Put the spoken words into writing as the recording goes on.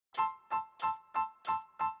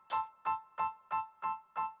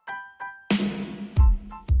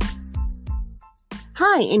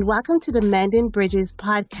Hi, and welcome to the Mending Bridges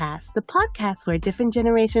podcast, the podcast where different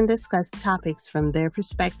generations discuss topics from their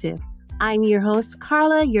perspective. I'm your host,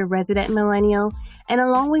 Carla, your resident millennial, and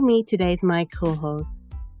along with me today is my co-host,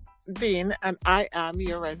 Dean, and I am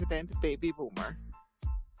your resident baby boomer.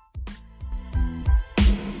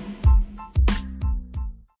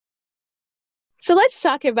 So let's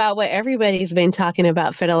talk about what everybody's been talking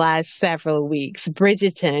about for the last several weeks,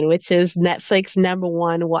 Bridgerton, which is Netflix's number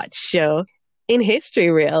one watch show in history,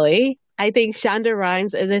 really. I think Shonda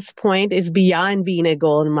Rhimes at this point is beyond being a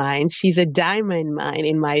gold mine. She's a diamond mine,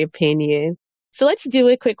 in my opinion. So let's do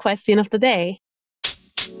a quick question of the day.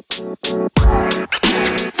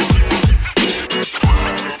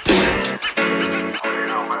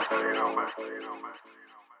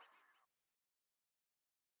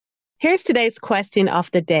 Here's today's question of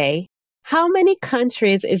the day. How many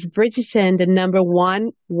countries is Bridgerton the number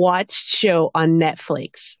one watched show on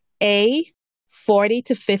Netflix? A, 40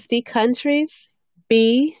 to 50 countries,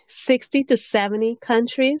 B, 60 to 70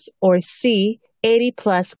 countries, or C, 80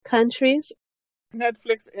 plus countries?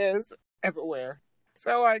 Netflix is everywhere.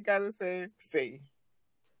 So I gotta say C.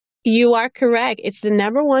 You are correct. It's the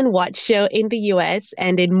number one watch show in the US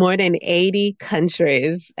and in more than 80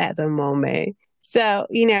 countries at the moment. So,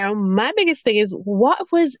 my biggest thing is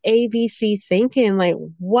what was ABC thinking? Like,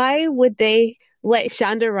 why would they let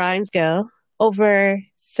Shonda Rhimes go over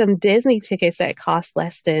some Disney tickets that cost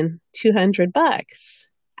less than $200?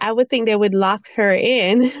 I would think they would lock her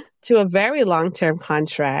in to a very long-term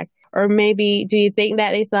contract. Or maybe, do you think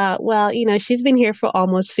that they thought, well, she's been here for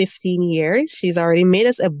almost 15 years. She's already made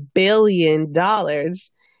us $1 billion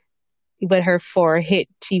with her 4 hit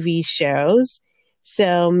TV shows.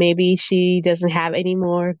 So maybe she doesn't have any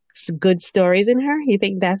more good stories in her? You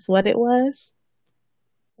think that's what it was?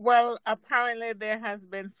 Well, apparently there has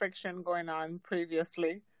been friction going on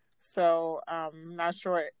previously. So I'm not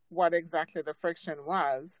sure what exactly the friction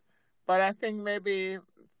was. But I think maybe,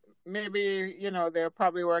 they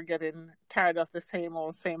probably were getting tired of the same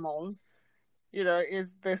old, same old.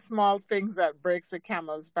 Is the small things that breaks the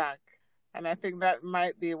camel's back. And I think that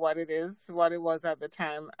might be what it is, what it was at the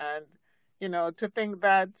time. And to think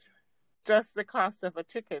that just the cost of a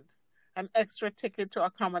ticket, an extra ticket to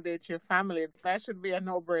accommodate your family, that should be a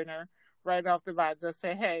no-brainer right off the bat. Just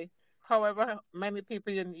say, hey, however many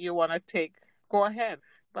people you want to take, go ahead.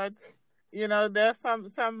 But, there's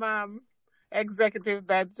some executive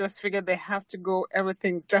that just figure they have to go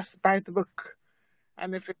everything just by the book.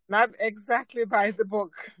 And if it's not exactly by the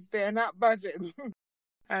book, they're not budgeting.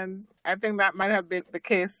 And I think that might have been the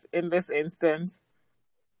case in this instance.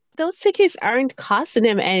 Those tickets aren't costing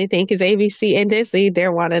them anything because ABC and Disney,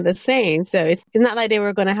 they're one and the same. So it's not like they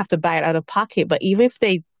were going to have to buy it out of pocket. But even if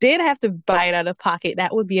they did have to buy it out of pocket,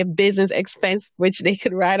 that would be a business expense, which they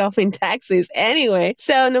could write off in taxes anyway.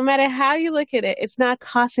 So no matter how you look at it, it's not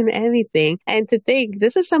costing anything. And to think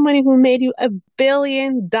this is somebody who made you $1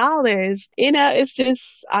 billion, it's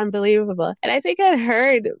just unbelievable. And I think I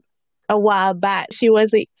heard a while back, she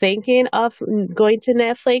wasn't thinking of going to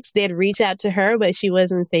Netflix. They'd reach out to her, but she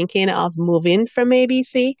wasn't thinking of moving from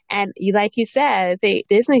ABC. And like you said, the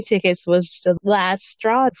Disney tickets was the last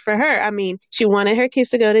straw for her. I mean, she wanted her kids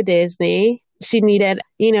to go to Disney. She needed,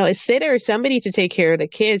 a sitter or somebody to take care of the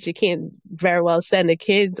kids. She can't very well send the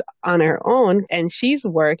kids on her own, and she's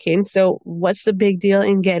working. So what's the big deal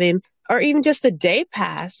in getting or even just a day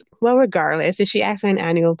pass? Well, regardless, if she asked for an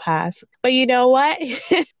annual pass. But you know what?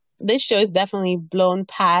 This show is definitely blown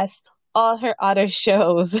past all her other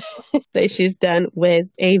shows that she's done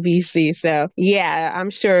with ABC. So, yeah,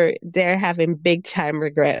 I'm sure they're having big time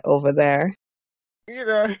regret over there.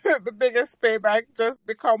 The biggest payback just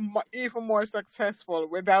become even more successful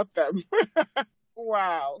without them.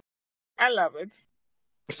 Wow. I love it.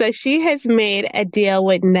 So she has made a deal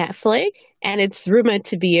with Netflix, and it's rumored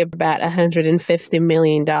to be about $150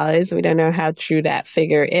 million. We don't know how true that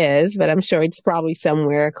figure is, but I'm sure it's probably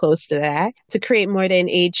somewhere close to that, to create more than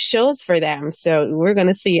 8 shows for them. So we're going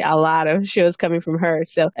to see a lot of shows coming from her.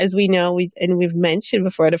 So as we know, we've mentioned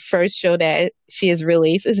before, the first show that she has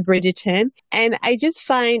released is Bridgerton. And I just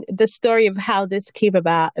find the story of how this came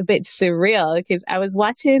about a bit surreal, because I was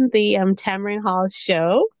watching the Tamron Hall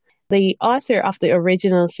show. The author of the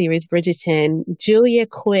original series, Bridgerton, Julia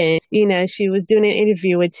Quinn, she was doing an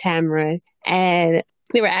interview with Tamron, and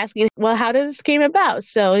they were asking, well, how did this came about?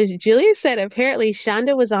 So Julia said apparently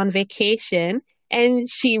Shonda was on vacation and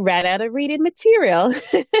she ran out of reading material.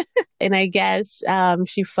 And I guess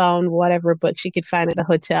she found whatever book she could find at the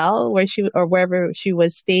hotel or wherever she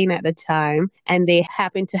was staying at the time. And they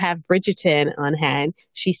happened to have Bridgerton on hand.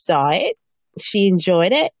 She saw it. She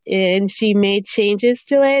enjoyed it, and she made changes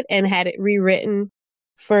to it and had it rewritten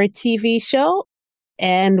for a TV show,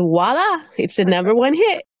 and voila, it's a number one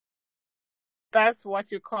hit. That's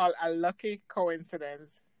what you call a lucky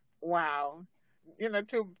coincidence. Wow.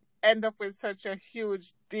 To end up with such a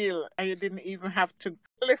huge deal and you didn't even have to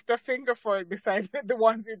lift a finger for it besides the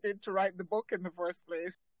ones you did to write the book in the first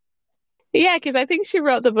place. Yeah, because I think she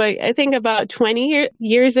wrote the book, I think about 20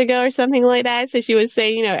 years ago or something like that. So she was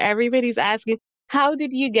saying, everybody's asking, how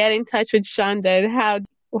did you get in touch with Shonda? And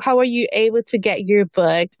how are you able to get your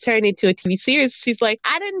book turned into a TV series? She's like,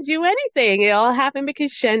 I didn't do anything. It all happened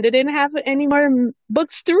because Shonda didn't have any more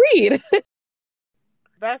books to read.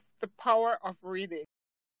 That's the power of reading.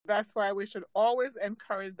 That's why we should always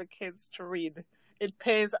encourage the kids to read. It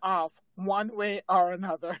pays off one way or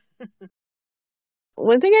another.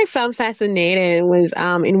 One thing I found fascinating was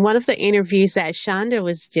in one of the interviews that Shonda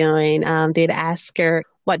was doing, they'd ask her,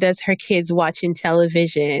 what does her kids watch in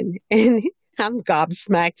television? And I'm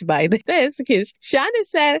gobsmacked by this because Shonda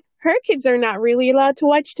said her kids are not really allowed to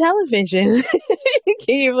watch television.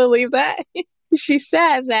 Can you believe that? She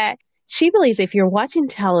said that she believes if you're watching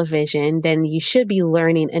television, then you should be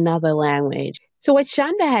learning another language. So what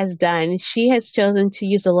Shonda has done, she has chosen to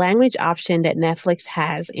use the language option that Netflix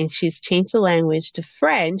has, and she's changed the language to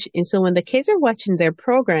French. And so when the kids are watching their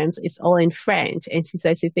programs, it's all in French. And she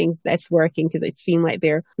says she thinks that's working because it seemed like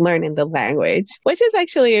they're learning the language, which is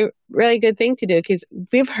actually a really good thing to do because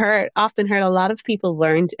we've often heard a lot of people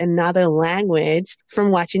learned another language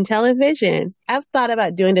from watching television. I've thought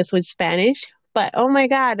about doing this with Spanish. But oh my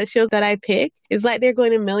God, the shows that I pick is like they're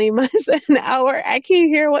going a million miles an hour. I can't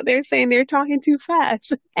hear what they're saying. They're talking too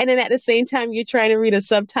fast. And then at the same time, you're trying to read the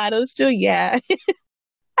subtitles too. Yeah.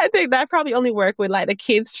 I think that probably only work with like the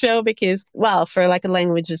kids show because, well, for like a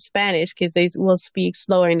language of Spanish, because they will speak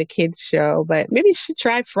slower in the kids show. But maybe you should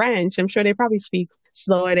try French. I'm sure they probably speak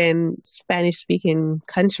slower than Spanish speaking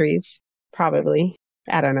countries. Probably.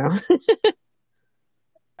 I don't know.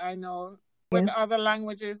 I know. With Yeah. other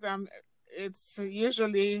languages, it's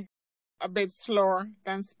usually a bit slower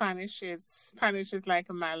than Spanish. Spanish is like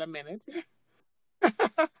a mile a minute.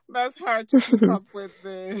 That's hard to keep up with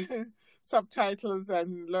the subtitles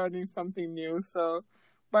and learning something new. So,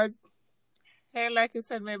 but hey, like you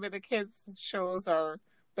said, maybe the kids' shows are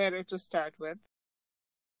better to start with.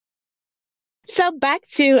 So back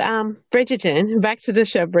to Bridgerton, back to the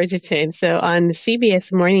show Bridgerton. So on the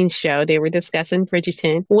CBS morning show, they were discussing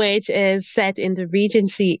Bridgerton, which is set in the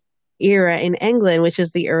Regency era in England, which is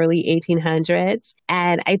the early 1800s.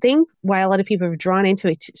 And I think why a lot of people are drawn into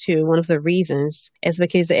it too, one of the reasons is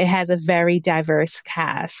because it has a very diverse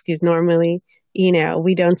cast. Because normally,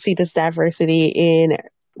 we don't see this diversity in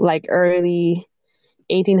like early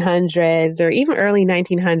 1800s or even early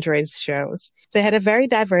 1900s shows. So it had a very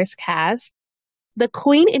diverse cast. The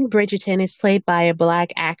Queen in Bridgerton is played by a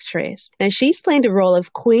Black actress. Now, she's playing the role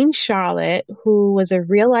of Queen Charlotte, who was a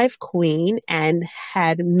real life queen and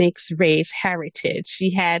had mixed race heritage.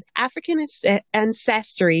 She had African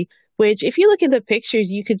ancestry, which, if you look at the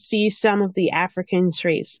pictures, you could see some of the African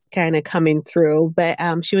traits kind of coming through. But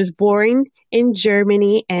she was born in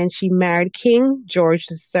Germany and she married King George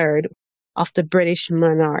III of the British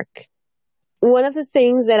monarch. One of the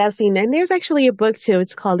things that I've seen, and there's actually a book too,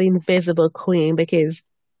 it's called The Invisible Queen, because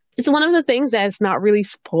it's one of the things that's not really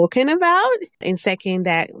spoken about. And second,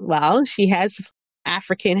 that, well, she has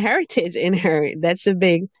African heritage in her. That's a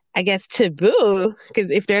big, I guess, taboo,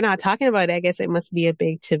 because if they're not talking about it, I guess it must be a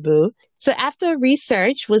big taboo. So after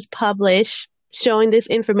research was published showing this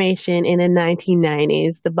information in the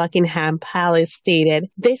 1990s, the Buckingham Palace stated,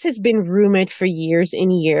 this has been rumored for years and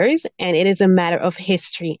years, and it is a matter of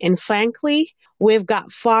history. And frankly, we've got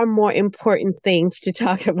far more important things to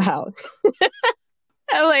talk about.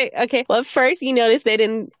 I'm like, okay, well, first, you notice they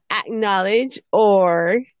didn't acknowledge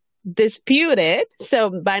or dispute it.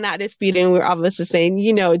 So by not disputing, we're obviously saying,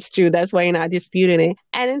 it's true. That's why you're not disputing it.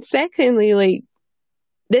 And then secondly, like,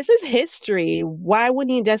 this is history. Why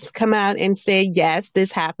wouldn't you just come out and say, yes,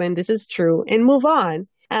 this happened, this is true, and move on?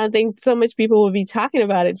 I don't think so much people would be talking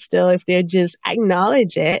about it still if they just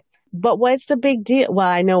acknowledge it. But what's the big deal? Well,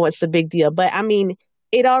 I know what's the big deal, but I mean,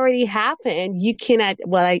 it already happened. You cannot,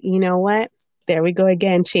 well, you know what? There we go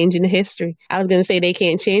again, changing the history. I was going to say they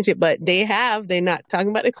can't change it, but they have. They're not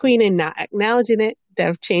talking about the queen and not acknowledging it.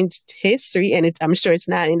 They've changed history, and I'm sure it's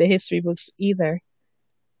not in the history books either.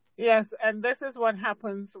 Yes, and this is what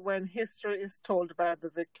happens when history is told by the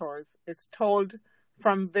victors. It's told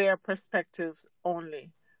from their perspective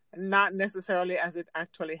only, not necessarily as it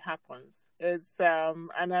actually happens. It's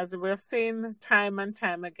and as we've seen time and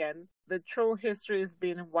time again, the true history is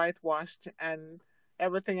being whitewashed and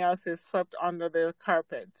everything else is swept under the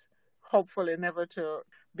carpet, hopefully never to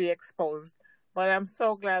be exposed. But I'm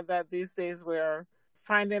so glad that these days we're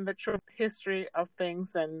finding the true history of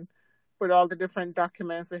things, and with all the different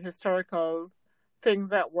documents, the historical things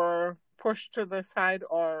that were pushed to the side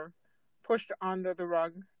or pushed under the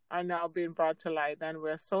rug are now being brought to light. And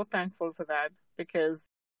we're so thankful for that, because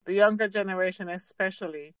the younger generation,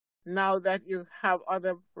 especially now that you have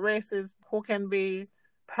other races who can be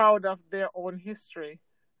proud of their own history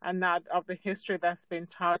and not of the history that's been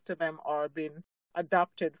taught to them or been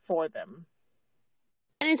adopted for them.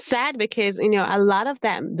 And it's sad because, a lot of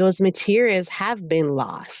those materials have been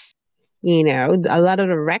lost. A lot of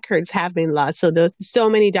the records have been lost. So there's so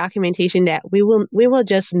many documentation that we will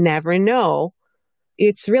just never know.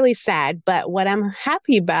 It's really sad. But what I'm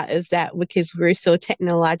happy about is that because we're so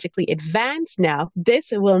technologically advanced now,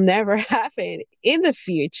 this will never happen in the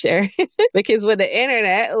future. Because with the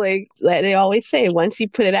internet, like they always say, once you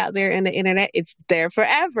put it out there in the internet, it's there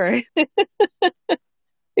forever.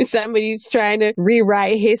 If somebody's trying to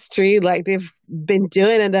rewrite history like they've been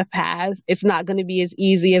doing in the past, it's not going to be as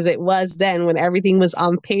easy as it was then when everything was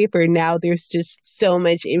on paper. Now there's just so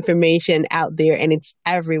much information out there and it's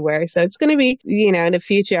everywhere. So it's going to be, in the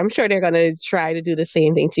future, I'm sure they're going to try to do the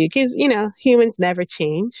same thing too, because, humans never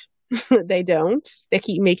change. They don't. They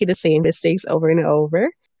keep making the same mistakes over and over.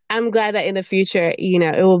 I'm glad that in the future,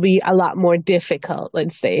 it will be a lot more difficult,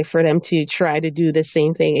 let's say, for them to try to do the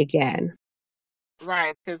same thing again.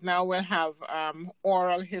 Right, because now we'll have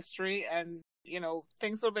oral history, and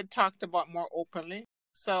things will be talked about more openly.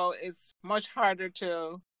 So it's much harder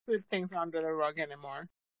to sweep things under the rug anymore.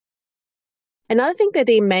 Another thing that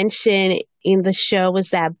they mentioned in the show was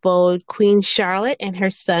that both Queen Charlotte and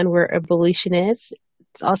her son were abolitionists.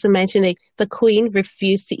 It's also mentioned that the queen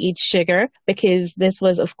refused to eat sugar because this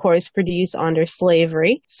was, of course, produced under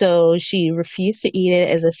slavery. So she refused to eat it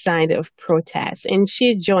as a sign of protest. And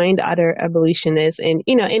she joined other abolitionists and,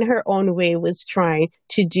 in her own way was trying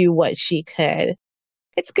to do what she could.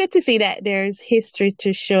 It's good to see that there's history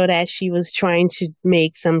to show that she was trying to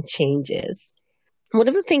make some changes. One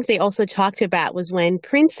of the things they also talked about was when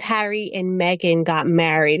Prince Harry and Meghan got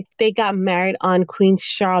married. They got married on Queen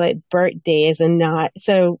Charlotte's birthday as a nod.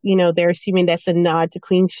 So, they're assuming that's a nod to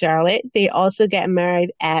Queen Charlotte. They also got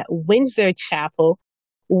married at Windsor Chapel,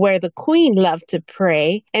 where the Queen loved to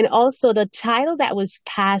pray. And also the title that was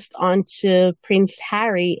passed on to Prince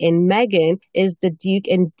Harry and Meghan is the Duke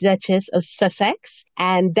and Duchess of Sussex.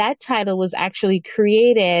 And that title was actually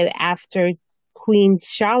created after Queen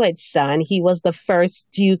Charlotte's son. He was the first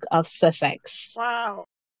Duke of Sussex. Wow,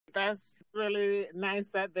 that's really nice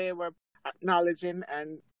that they were acknowledging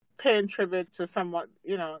and paying tribute to somewhat,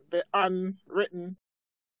 the unwritten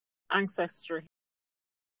ancestry.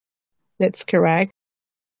 That's correct.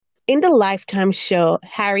 In the Lifetime show,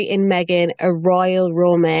 Harry and Meghan, A Royal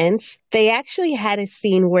Romance, they actually had a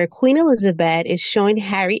scene where Queen Elizabeth is showing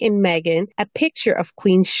Harry and Meghan a picture of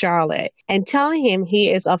Queen Charlotte and telling him he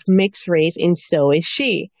is of mixed race and so is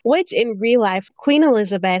she, which in real life, Queen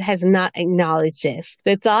Elizabeth has not acknowledged this.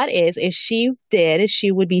 The thought is if she did,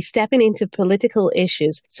 she would be stepping into political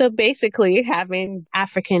issues. So basically, having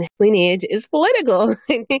African lineage is political.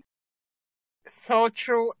 So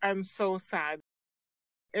true and so sad.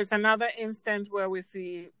 It's another instance where we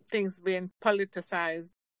see things being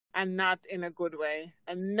politicized and not in a good way,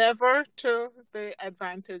 and never to the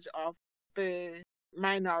advantage of the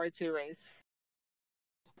minority race.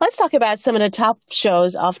 Let's talk about some of the top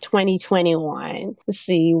shows of 2021. Let's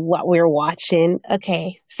see what we're watching.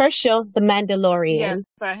 Okay, first show, The Mandalorian. Yes,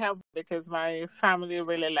 I have, because my family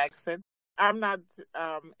really likes it. I'm not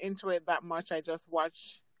into it that much. I just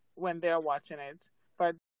watch when they're watching it.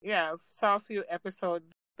 But yeah, saw a few episodes.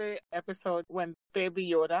 The episode when Baby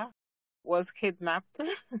Yoda was kidnapped.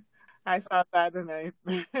 I saw that, and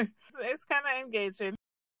it's kind of engaging.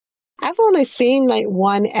 I've only seen like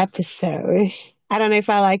one episode. I don't know if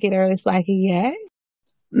I like it or dislike it yet.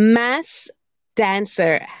 Masked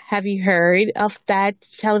Dancer. Have you heard of that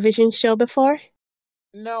television show before?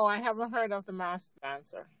 No, I haven't heard of The Masked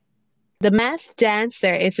Dancer. The Masked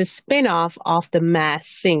Dancer is a spin-off of The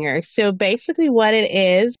Masked Singer. So basically what it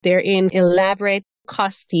is, they're in elaborate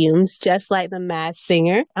costumes, just like The Masked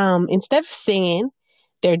Singer. Instead of singing,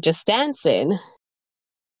 they're just dancing.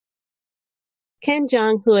 Ken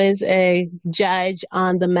Jeong, who is a judge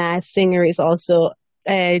on The Masked Singer, is also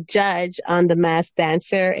a judge on The Masked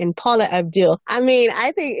Dancer, and Paula Abdul. I mean,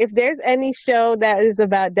 I think if there's any show that is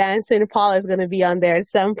about dancing, Paula is going to be on there at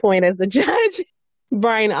some point as a judge.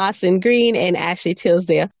 Brian Austin Green and Ashley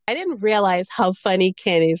Tisdale. I didn't realize how funny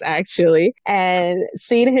Ken is actually, and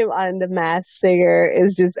seeing him on The Masked Singer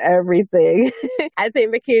is just everything. I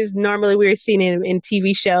think because normally we're seeing him in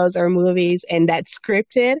TV shows or movies and that's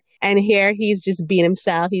scripted, And here he's just being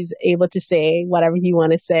himself. He's able to say whatever he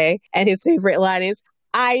want to say. And his favorite line is,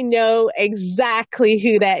 I know exactly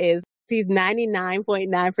who that is. He's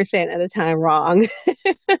 99.9% of the time wrong.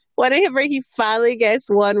 Whenever he finally gets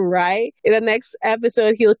one right, in the next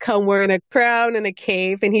episode, he'll come wearing a crown and a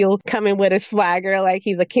cape and he'll come in with a swagger like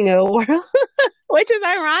he's a king of the world. Which is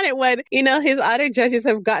ironic when, his other judges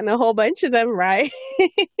have gotten a whole bunch of them right.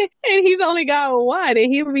 And he's only got one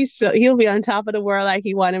and he'll be on top of the world like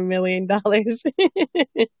he won $1 million.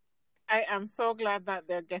 I am so glad that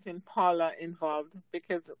they're getting Paula involved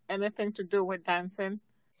because anything to do with dancing,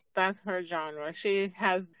 that's her genre. She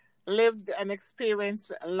has lived and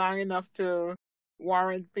experienced long enough to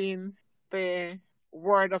warrant being the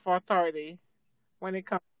word of authority when it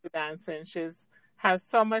comes to dancing. She's has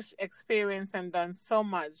so much experience and done so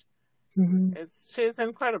much. Mm-hmm. She's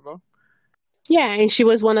incredible. Yeah, and she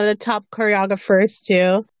was one of the top choreographers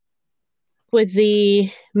too. With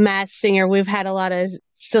the Masked Singer, we've had a lot of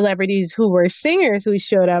celebrities who were singers who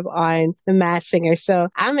showed up on the Masked Singer. So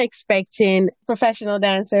I'm expecting professional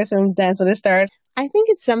dancers from Dance with the Stars. I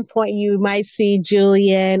think at some point you might see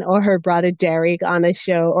Julian or her brother Derek on the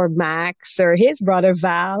show, or Max or his brother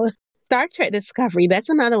Val. Star Trek Discovery, that's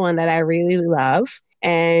another one that I really love.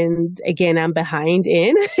 And again, I'm behind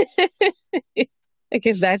in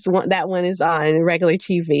because that one is on regular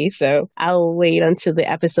TV. So I'll wait until the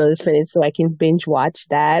episode is finished so I can binge watch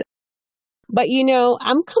that. But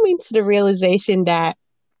I'm coming to the realization that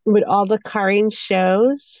with all the current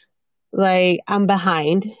shows, like I'm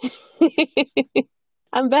behind.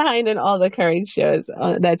 I'm behind in all the current shows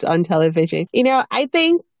that's on television. I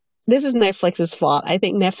think this is Netflix's fault. I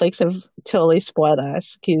think Netflix have totally spoiled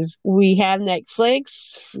us because we have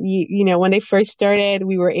Netflix. When they first started,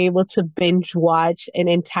 we were able to binge watch an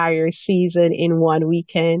entire season in one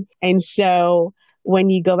weekend. And so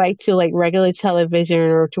when you go back to like regular television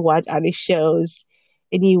or to watch other shows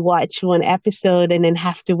and you watch one episode and then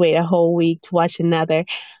have to wait a whole week to watch another,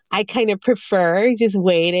 I kind of prefer just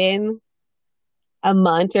waiting a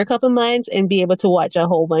month or a couple months and be able to watch a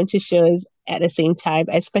whole bunch of shows at the same time,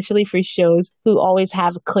 especially for shows who always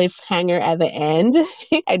have a cliffhanger at the end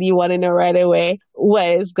and you want to know right away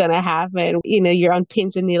what is going to happen. You're on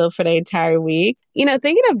pins and needles for the entire week.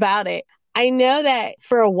 Thinking about it, I know that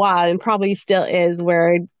for a while, and probably still is,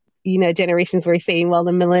 where, generations were saying, well,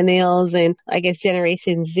 the millennials and I guess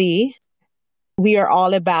Generation Z, we are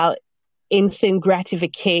all about instant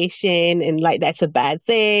gratification and like that's a bad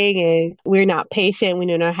thing and we're not patient, we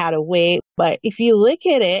don't know how to wait. But if you look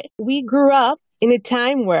at it, we grew up in a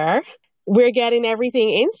time where we're getting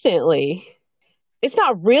everything instantly. It's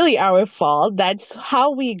not really our fault. That's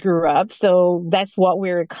how we grew up. So that's what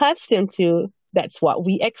we're accustomed to. That's what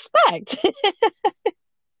we expect.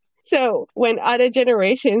 So when other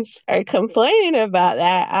generations are complaining about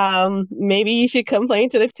that, maybe you should complain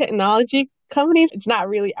to the technology companies. It's not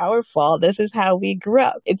really our fault. This is how we grew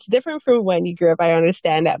up. It's different from when you grew up. I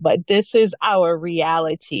understand that, but this is our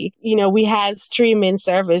reality. We have streaming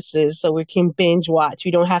services so we can binge watch.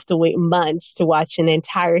 We don't have to wait months to watch an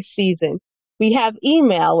entire season. We have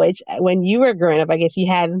email, which when you were growing up, I guess you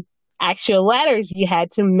had actual letters you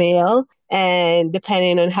had to mail. And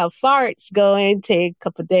depending on how far it's going, take a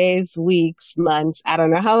couple of days, weeks, months, I don't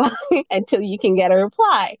know how long until you can get a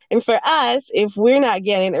reply. And for us, if we're not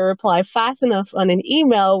getting a reply fast enough on an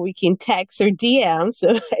email, we can text or DM.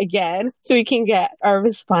 So we can get our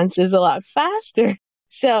responses a lot faster.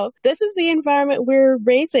 So this is the environment we're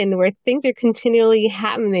raised in where things are continually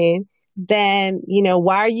happening. Then,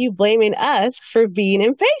 why are you blaming us for being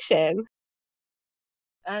impatient?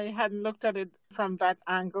 I hadn't looked at it from that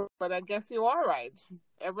angle, but I guess you are right.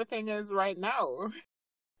 Everything is right now.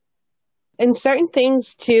 And certain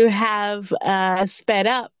things to have sped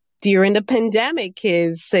up during the pandemic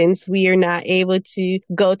is since we are not able to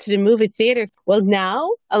go to the movie theater. Well, now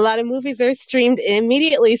a lot of movies are streamed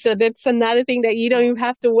immediately. So that's another thing that you don't even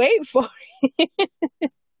have to wait for.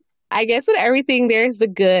 I guess with everything, there's the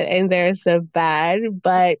good and there's the bad,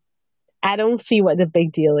 but I don't see what the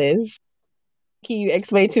big deal is. Can you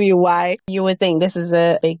explain to me why you would think this is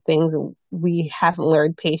a big thing? We haven't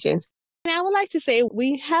learned patience. And I would like to say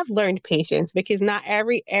we have learned patience because not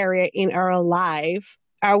every area in our life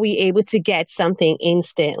are we able to get something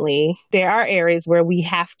instantly. There are areas where we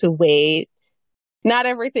have to wait. Not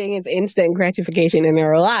everything is instant gratification in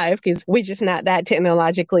our life because we're just not that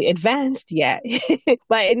technologically advanced yet.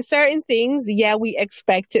 But in certain things, yeah, we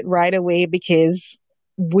expect it right away because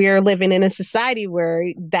we're living in a society where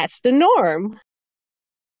that's the norm.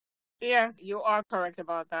 Yes, you are correct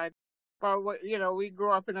about that. But we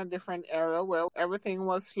grew up in a different era where everything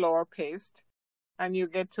was slower paced, and you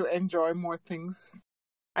get to enjoy more things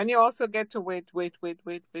And you also get to wait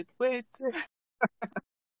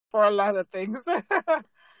for a lot of things,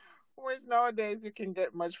 which nowadays you can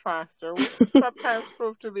get much faster, which sometimes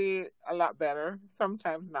prove to be a lot better,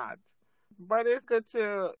 sometimes not. But it's good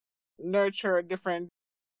to nurture different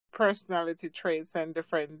personality traits and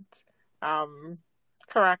different um,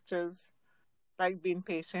 characters, like being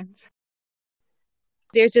patient.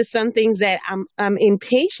 There's just some things that I'm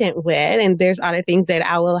impatient with, and there's other things that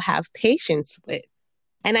I will have patience with.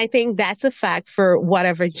 And I think that's a fact for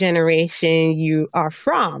whatever generation you are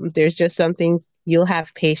from. There's just some things you'll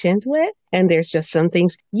have patience with, and there's just some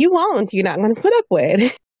things you won't, you're not going to put up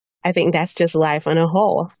with. I think that's just life on a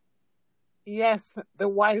whole. Yes, the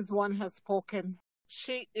wise one has spoken.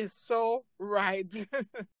 She is so right.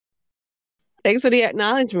 Thanks for the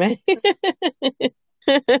acknowledgement.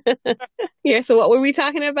 Yeah, so what were we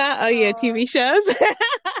talking about? Oh, yeah, uh, TV shows.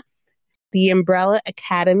 The Umbrella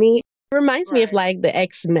Academy reminds me of right. like the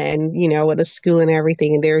X-Men, with the school and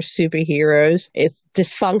everything, and they're superheroes. It's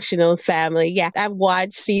dysfunctional family. Yeah, I've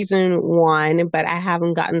watched season one, but I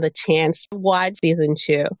haven't gotten the chance to watch season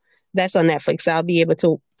two. That's on Netflix. So I'll be able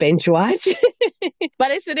to binge watch.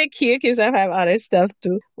 But it's a cute because I have other stuff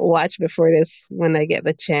to watch before this when I get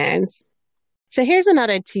the chance. So here's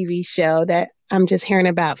another TV show that I'm just hearing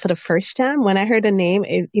about for the first time. When I heard the name,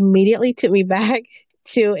 it immediately took me back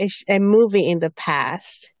to a movie in the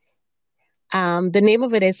past. The name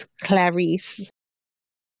of it is Clarice.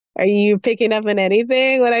 Are you picking up on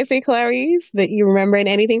anything when I say Clarice? That you remember in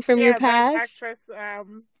anything from your Yeah, that past? actress,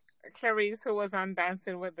 Clarice, who was on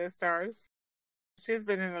Dancing with the Stars. She's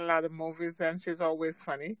been in a lot of movies and she's always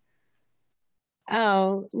funny.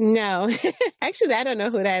 Oh, no. Actually, I don't know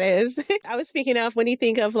who that is. I was speaking of when you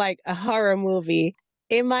think of like a horror movie.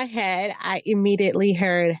 In my head, I immediately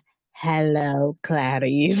heard, Hello,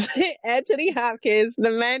 Clarice. Anthony Hopkins,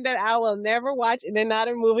 the man that I will never watch in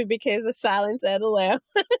another movie because of Silence of the Lambs.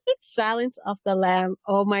 Silence of the Lamb.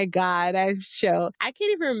 Oh my God, that show. I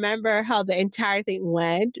can't even remember how the entire thing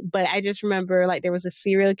went, but I just remember like there was a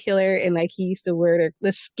serial killer and like he used to wear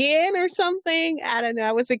the skin or something. I don't know.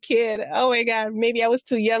 I was a kid. Oh my God, maybe I was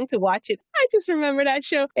too young to watch it. I just remember that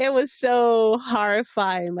show. It was so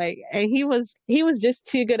horrifying. Like, and he was just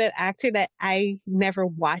too good an actor that I never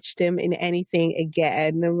watched him in anything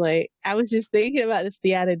again. And I'm like, I was just thinking about this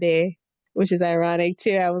the other day, which is ironic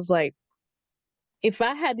too. I was like, if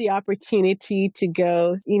I had the opportunity to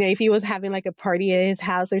go, if he was having like a party at his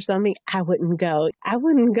house or something, I wouldn't go. I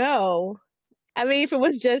wouldn't go. I mean, if it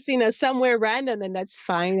was just, somewhere random, then that's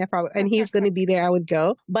fine. And he's going to be there, I would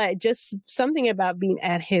go. But just something about being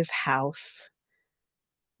at his house,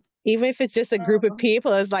 even if it's just a group of Oh,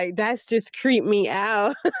 people, it's like, that's just creeped me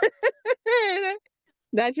out.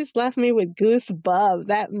 That just left me with goosebumps.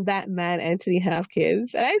 That man, Anthony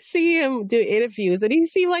Hopkins. And I see him do interviews, and he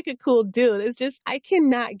seemed like a cool dude. It's just I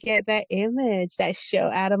cannot get that image, that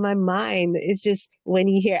show out of my mind. It's just when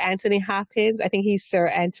you hear Anthony Hopkins, I think he's Sir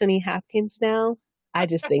Anthony Hopkins now. I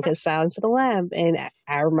just think of Silence of the Lamb, and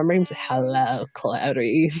I remember him saying, "Hello,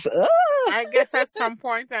 Clarice." I guess at some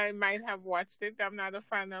point I might have watched it. I'm not a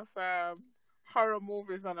fan of horror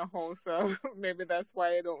movies on a whole, so maybe that's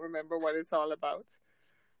why I don't remember what it's all about.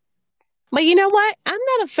 But you know what? I'm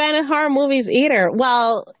not a fan of horror movies either.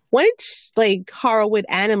 Well, when it's like horror with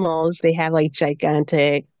animals, they have like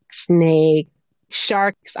gigantic snake,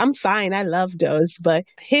 sharks. I'm fine. I love those. But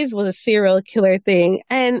his was a serial killer thing.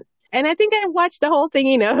 And I think I watched the whole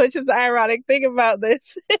thing, which is the ironic thing about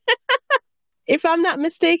this. If I'm not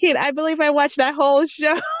mistaken, I believe I watched that whole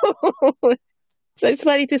show. So it's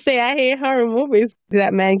funny to say I hate horror movies.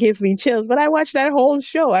 That man gives me chills. But I watched that whole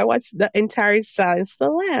show. I watched the entire Silence of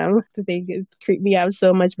the Lamb. They creeped me out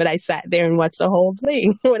so much, but I sat there and watched the whole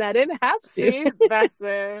thing when I didn't have to. See, that's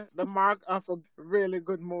the mark of a really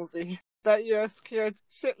good movie. That you're scared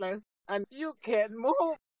shitless and you can't move.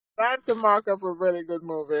 That's a mark of a really good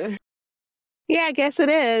movie. Yeah, I guess it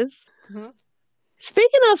is. Mhm.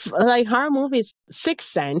 Speaking of like horror movies, Sixth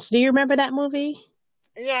Sense. Do you remember that movie?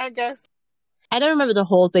 Yeah, I guess. I don't remember the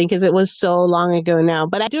whole thing because it was so long ago now.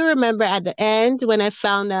 But I do remember at the end when I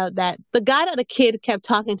found out that the guy that the kid kept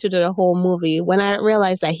talking to the whole movie, when I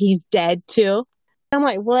realized that he's dead too. I'm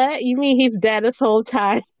like, what? You mean he's dead this whole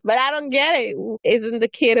time? But I don't get it. Isn't the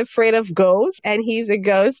kid afraid of ghosts? And he's a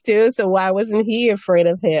ghost too, so why wasn't he afraid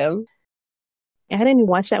of him? I didn't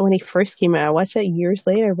watch that when he first came out. I watched that years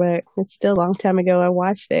later, but it's still a long time ago I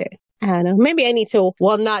watched it. I don't know. Maybe I need to,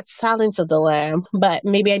 well, not Silence of the Lamb, but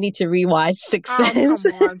maybe I need to rewatch Sixth Oh, Sense.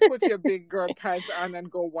 come on. Put your big girl pads on and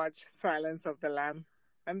go watch Silence of the Lamb.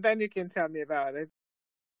 And then you can tell me about it.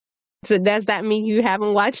 So does that mean you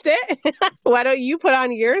haven't watched it? Why don't you put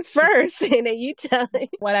on yours first and then you tell me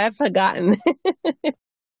what I've forgotten?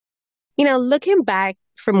 Looking back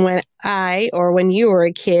from when you were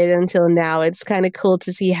a kid until now, it's kind of cool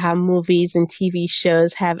to see how movies and TV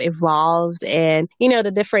shows have evolved and,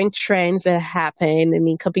 the different trends that happened. I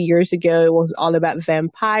mean, a couple years ago, it was all about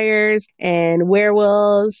vampires and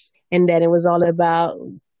werewolves. And then it was all about,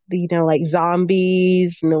 like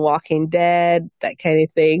zombies and The Walking Dead, that kind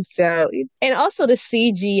of thing. So, and also the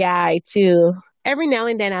CGI too. Every now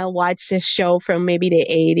and then I'll watch a show from maybe the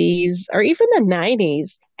 80s or even the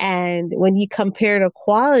 90s. And when you compare the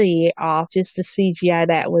quality of just the CGI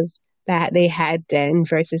that they had then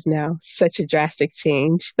versus now, such a drastic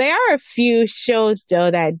change. There are a few shows though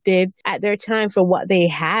that did at their time for what they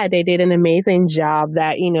had. They did an amazing job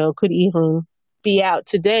that, could even be out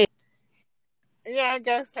today. Yeah, I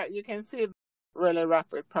guess that you can see really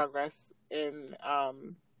rapid progress in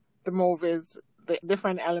the movies, the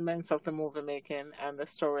different elements of the movie making and the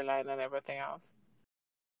storyline and everything else.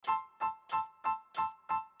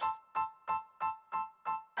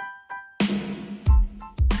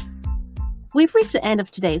 We've reached the end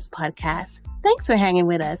of today's podcast. Thanks for hanging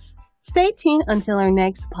with us. Stay tuned until our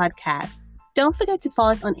next podcast. Don't forget to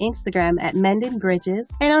follow us on Instagram at Mended Bridges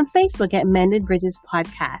and on Facebook at Mended Bridges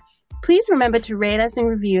Podcast. Please remember to rate us and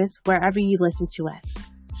review us wherever you listen to us.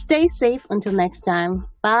 Stay safe until next time.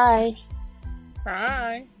 Bye.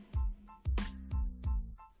 Bye.